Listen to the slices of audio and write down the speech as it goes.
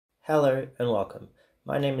Hello and welcome.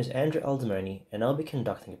 My name is Andrew Aldemoni and I'll be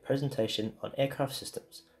conducting a presentation on aircraft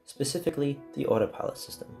systems, specifically the Autopilot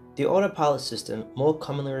system. The Autopilot system, more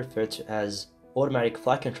commonly referred to as Automatic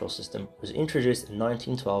Flight Control System, was introduced in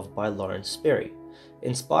 1912 by Lawrence Sperry,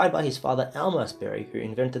 inspired by his father Elmer Sperry, who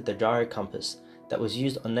invented the gyro compass that was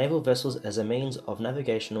used on naval vessels as a means of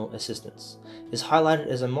navigational assistance. It is highlighted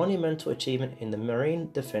as a monumental achievement in the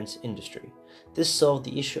marine defense industry. This solved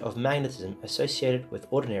the issue of magnetism associated with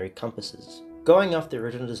ordinary compasses. Going off the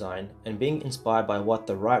original design and being inspired by what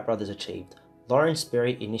the Wright brothers achieved, Lawrence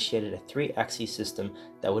Sperry initiated a 3-axis system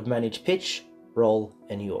that would manage pitch, roll,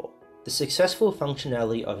 and yaw. The successful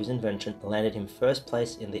functionality of his invention landed him first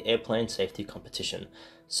place in the airplane safety competition,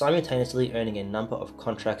 simultaneously earning a number of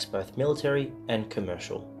contracts both military and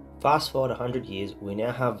commercial. Fast forward 100 years, we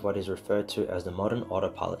now have what is referred to as the modern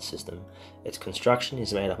autopilot system. Its construction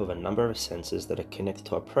is made up of a number of sensors that are connected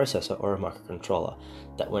to a processor or a microcontroller,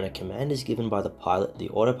 that when a command is given by the pilot, the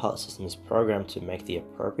autopilot system is programmed to make the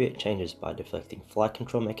appropriate changes by deflecting flight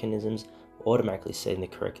control mechanisms, automatically setting the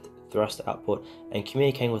correct thrust output, and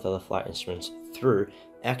communicating with other flight instruments through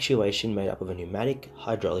actuation made up of a pneumatic,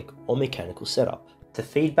 hydraulic, or mechanical setup. The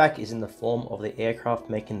feedback is in the form of the aircraft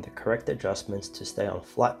making the correct adjustments to stay on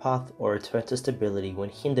flight path or return to stability when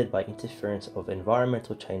hindered by interference of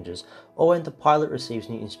environmental changes or when the pilot receives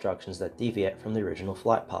new instructions that deviate from the original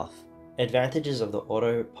flight path. Advantages of the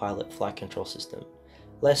autopilot flight control system: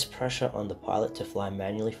 less pressure on the pilot to fly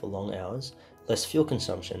manually for long hours, less fuel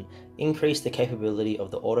consumption, increase the capability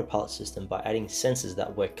of the autopilot system by adding sensors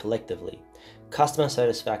that work collectively, customer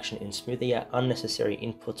satisfaction in smoothing out unnecessary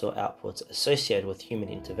inputs or outputs associated with human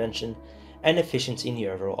intervention, and efficiency in the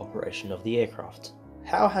overall operation of the aircraft.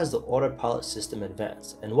 How has the autopilot system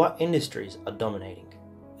advanced, and what industries are dominating?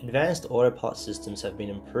 Advanced autopilot systems have been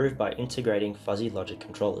improved by integrating fuzzy logic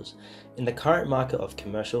controllers. In the current market of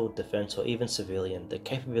commercial, defense, or even civilian, the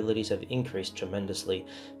capabilities have increased tremendously,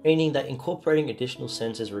 meaning that incorporating additional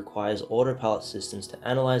sensors requires autopilot systems to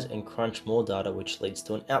analyze and crunch more data, which leads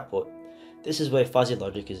to an output. This is where fuzzy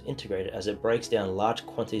logic is integrated, as it breaks down large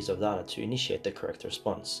quantities of data to initiate the correct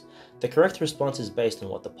response. The correct response is based on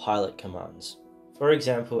what the pilot commands. For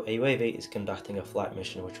example, a UAV is conducting a flight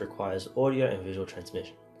mission which requires audio and visual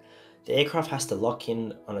transmission. The aircraft has to lock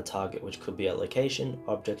in on a target, which could be a location,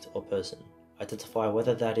 object, or person, identify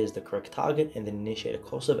whether that is the correct target, and then initiate a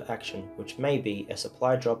course of action, which may be a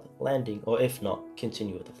supply drop, landing, or if not,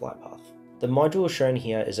 continue with the flight path. The module shown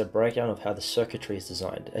here is a breakdown of how the circuitry is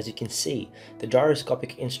designed. As you can see, the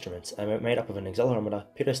gyroscopic instruments are made up of an accelerometer,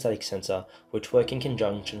 pitot sensor, which work in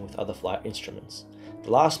conjunction with other flight instruments. The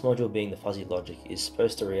last module, being the fuzzy logic, is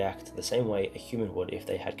supposed to react the same way a human would if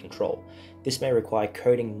they had control. This may require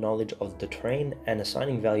coding knowledge of the terrain and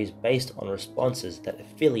assigning values based on responses that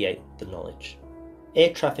affiliate the knowledge.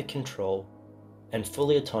 Air traffic control and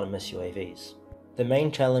fully autonomous UAVs. The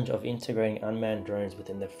main challenge of integrating unmanned drones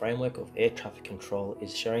within the framework of air traffic control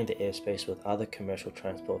is sharing the airspace with other commercial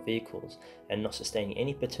transport vehicles and not sustaining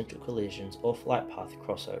any potential collisions or flight path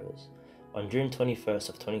crossovers. On June 21st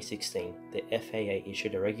of 2016, the FAA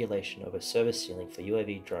issued a regulation of a service ceiling for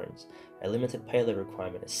UAV drones. A limited payload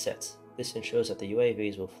requirement is set. This ensures that the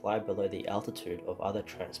UAVs will fly below the altitude of other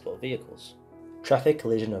transport vehicles. Traffic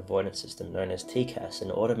Collision Avoidance System, known as TCAS,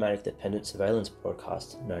 and Automatic Dependent Surveillance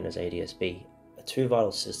Broadcast, known as ADSB, are two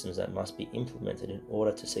vital systems that must be implemented in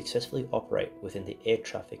order to successfully operate within the air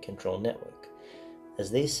traffic control network, as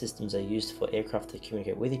these systems are used for aircraft to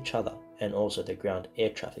communicate with each other and also the ground air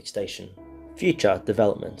traffic station. Future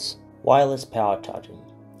developments. Wireless power charging.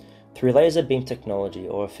 Through laser beam technology,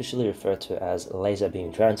 or officially referred to as laser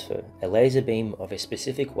beam transfer, a laser beam of a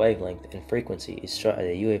specific wavelength and frequency is shot at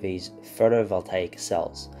a UAV's photovoltaic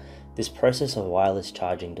cells. This process of wireless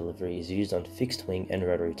charging delivery is used on fixed-wing and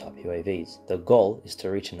rotary-type UAVs. The goal is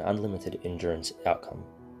to reach an unlimited endurance outcome.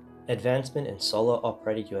 Advancement in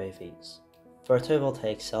solar-operated UAVs.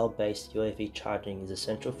 Photovoltaic cell-based UAV charging is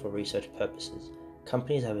essential for research purposes.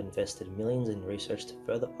 Companies have invested millions in research to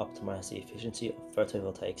further optimize the efficiency of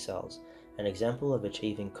photovoltaic cells. An example of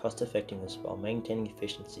achieving cost-effectiveness while maintaining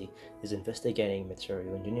efficiency is investigating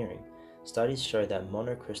material engineering. Studies show that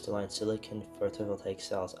monocrystalline silicon photovoltaic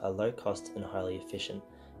cells are low cost and highly efficient,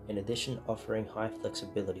 in addition offering high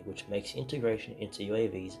flexibility, which makes integration into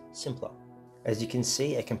UAVs simpler. As you can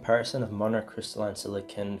see, a comparison of monocrystalline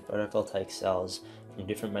silicon photovoltaic cells from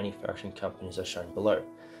different manufacturing companies are shown below.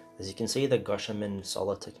 As you can see, the Goshaman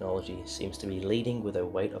solar technology seems to be leading with a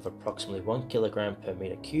weight of approximately 1 kg per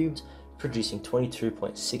meter cubed, producing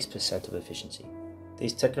 22.6% of efficiency.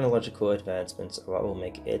 These technological advancements are what will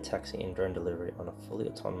make air taxi and drone delivery on a fully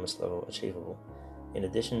autonomous level achievable. In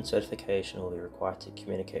addition, certification will be required to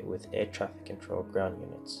communicate with air traffic control ground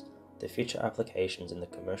units. The future applications in the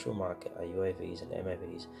commercial market are UAVs and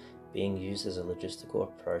MAVs being used as a logistical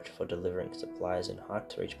approach for delivering supplies in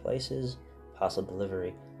hard-to-reach places, parcel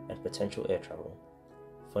delivery, and potential air travel.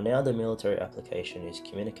 For now, the military application is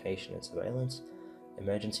communication and surveillance,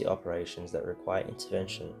 emergency operations that require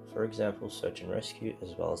intervention, for example search and rescue,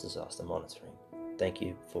 as well as disaster monitoring. Thank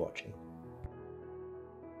you for watching.